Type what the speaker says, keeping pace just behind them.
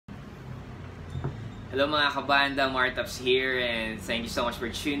Hello mga kabanda, MarTapz here, and thank you so much for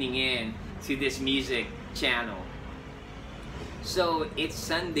tuning in to this music channel. So it's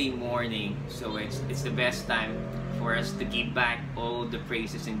Sunday morning, so it's the best time for us to give back all the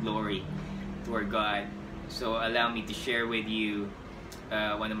praises and glory to our God. So allow me to share with you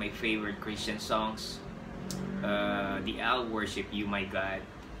one of my favorite Christian songs, the I'll Worship You My God.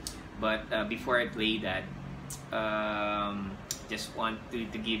 But before I play that, just want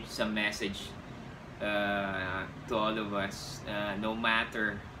to give some message to all of us. No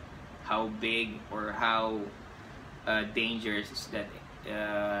matter how big or how dangerous that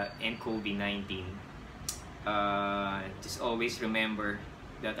in COVID-19, just always remember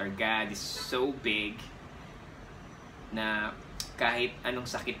that our God is so big na kahit anong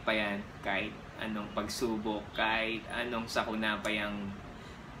sakit pa yan, kahit anong pagsubok, kahit anong sakuna pa yung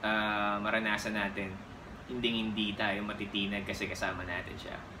maranasan natin, hindi tayo matitinag kasi kasama natin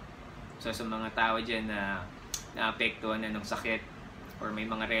siya. So sa mga tao dyan na naapektuhan na ng sakit, or may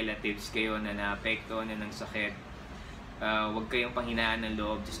mga relatives kayo na naapektuhan na ng sakit, huwag kayong panghinaan ng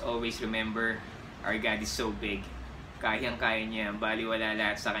loob. Just always remember, our God is so big. Kayang-kaya niya, baliwala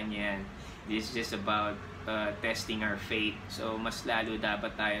lahat sa Kanya yan. This is just about testing our faith. So mas lalo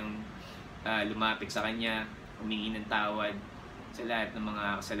dapat tayong lumapit sa Kanya, humingi ng tawad sa lahat ng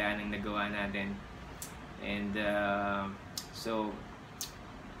mga kasalanang nagawa natin. And so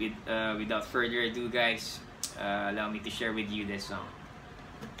without further ado, guys, allow me to share with you this song.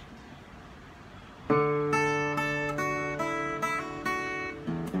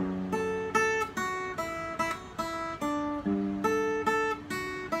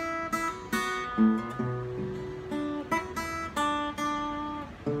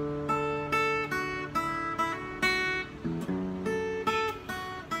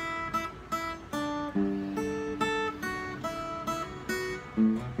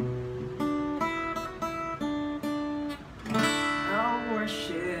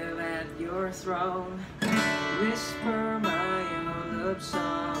 Worship at your throne, whisper my own love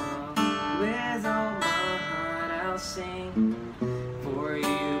song. With all my heart I'll sing for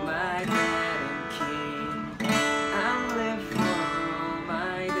you, my God and King. I'll live for all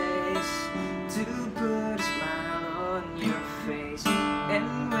my days to put a smile on your face.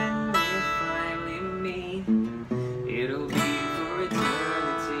 And when we finally meet, it'll be for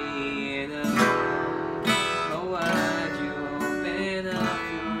eternity. And oh, why'd you open up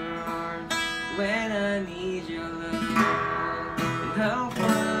your arms when I need your love? And how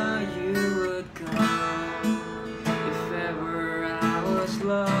far you would come if ever I was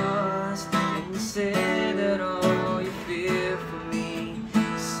lost.